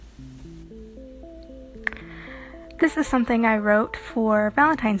This is something I wrote for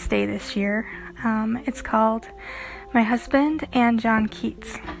Valentine's Day this year. It's called My Husband and John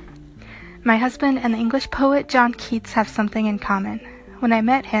Keats. My husband and the English poet John Keats have something in common. When I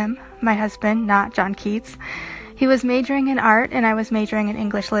met him, my husband, not John Keats, he was majoring in art and I was majoring in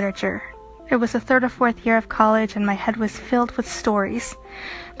English literature. It was the third or fourth year of college and my head was filled with stories.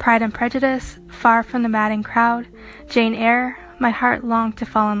 Pride and Prejudice, Far from the Madding Crowd, Jane Eyre. My heart longed to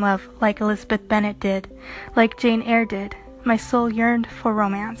fall in love like Elizabeth Bennet did, like Jane Eyre did. My soul yearned for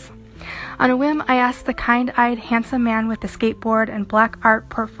romance. On a whim, I asked the kind-eyed, handsome man with the skateboard and black art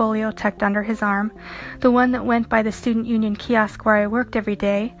portfolio tucked under his arm, the one that went by the student union kiosk where I worked every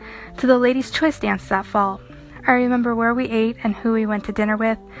day, to the ladies' choice dance that fall. I remember where we ate and who we went to dinner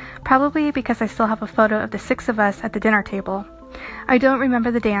with, probably because I still have a photo of the 6 of us at the dinner table. I don't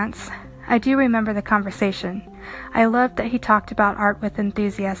remember the dance. I do remember the conversation. I loved that he talked about art with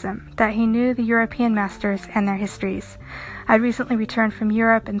enthusiasm, that he knew the European masters and their histories. I'd recently returned from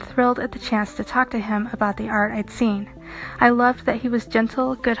Europe and thrilled at the chance to talk to him about the art I'd seen. I loved that he was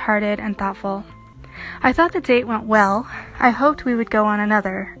gentle, good-hearted, and thoughtful. I thought the date went well. I hoped we would go on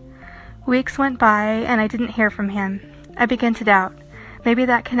another. Weeks went by, and I didn't hear from him. I began to doubt. Maybe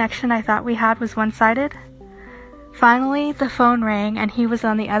that connection I thought we had was one-sided? Finally, the phone rang, and he was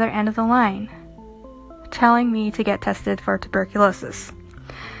on the other end of the line, telling me to get tested for tuberculosis.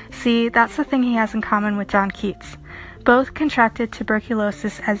 See, that's the thing he has in common with John Keats. Both contracted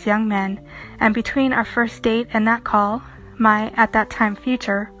tuberculosis as young men, and between our first date and that call, my, at that time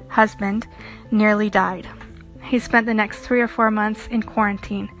future, husband nearly died. He spent the next 3 or 4 months in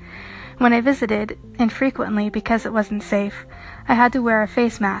quarantine. When I visited, infrequently because it wasn't safe, I had to wear a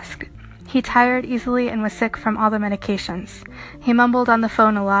face mask. He tired easily and was sick from all the medications. He mumbled on the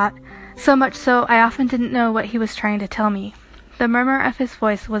phone a lot, so much so I often didn't know what he was trying to tell me. The murmur of his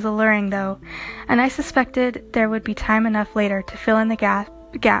voice was alluring, though, and I suspected there would be time enough later to fill in the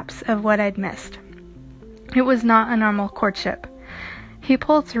gaps of what I'd missed. It was not a normal courtship. He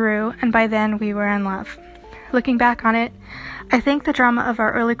pulled through, and by then we were in love. Looking back on it, I think the drama of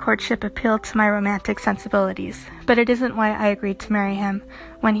our early courtship appealed to my romantic sensibilities, but it isn't why I agreed to marry him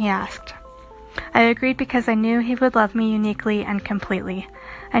when he asked. I agreed because I knew he would love me uniquely and completely.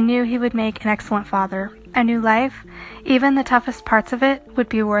 I knew he would make an excellent father. I knew life, even the toughest parts of it, would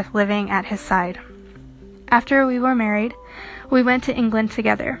be worth living at his side. After we were married, we went to England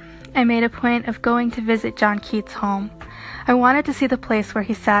together. I made a point of going to visit John Keats' home. I wanted to see the place where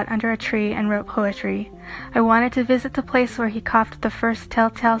he sat under a tree and wrote poetry. I wanted to visit the place where he coughed the first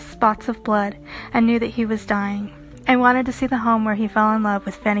telltale spots of blood and knew that he was dying. I wanted to see the home where he fell in love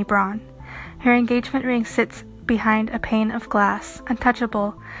with Fanny Brawne. Her engagement ring sits behind a pane of glass,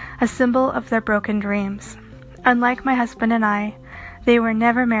 untouchable, a symbol of their broken dreams. Unlike my husband and I, they were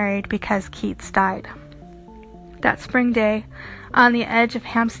never married because Keats died. That spring day, on the edge of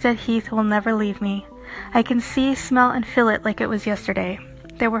Hampstead Heath, will never leave me. I can see, smell, and feel it like it was yesterday.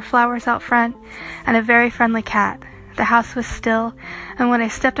 There were flowers out front, and a very friendly cat. The house was still, and when I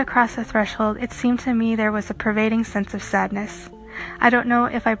stepped across the threshold, it seemed to me there was a pervading sense of sadness. I don't know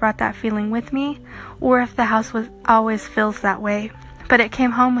if I brought that feeling with me, or if the house always feels that way, but it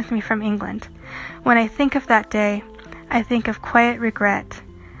came home with me from England. When I think of that day, I think of quiet regret,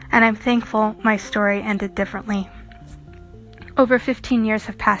 and I'm thankful my story ended differently. Over 15 years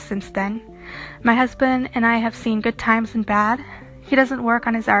have passed since then. My husband and I have seen good times and bad. He doesn't work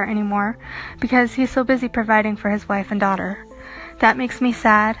on his art anymore because he's so busy providing for his wife and daughter. That makes me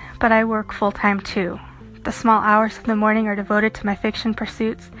sad, but I work full-time too. The small hours of the morning are devoted to my fiction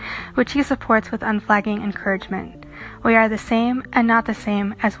pursuits, which he supports with unflagging encouragement. We are the same and not the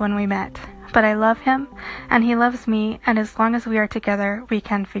same as when we met, but I love him and he loves me, and as long as we are together, we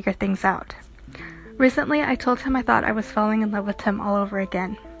can figure things out. Recently, I told him I thought I was falling in love with him all over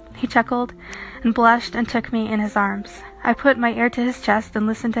again. He chuckled and blushed and took me in his arms. I put my ear to his chest and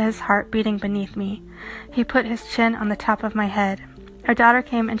listened to his heart beating beneath me. He put his chin on the top of my head. Our daughter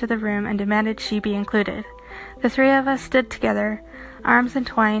came into the room and demanded she be included. The 3 of us stood together, arms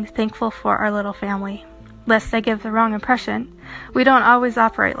entwined, thankful for our little family. Lest I give the wrong impression, we don't always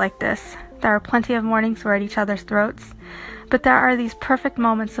operate like this. There are plenty of mornings we're at each other's throats, but there are these perfect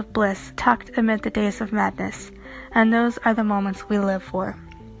moments of bliss tucked amid the days of madness, and those are the moments we live for.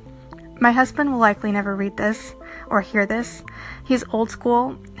 My husband will likely never read this or hear this. He's old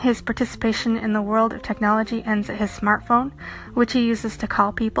school. His participation in the world of technology ends at his smartphone, which he uses to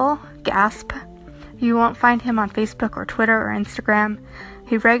call people. Gasp. You won't find him on Facebook or Twitter or Instagram.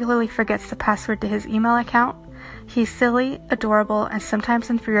 He regularly forgets the password to his email account. He's silly, adorable, and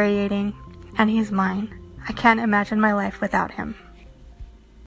sometimes infuriating, and he's mine. I can't imagine my life without him.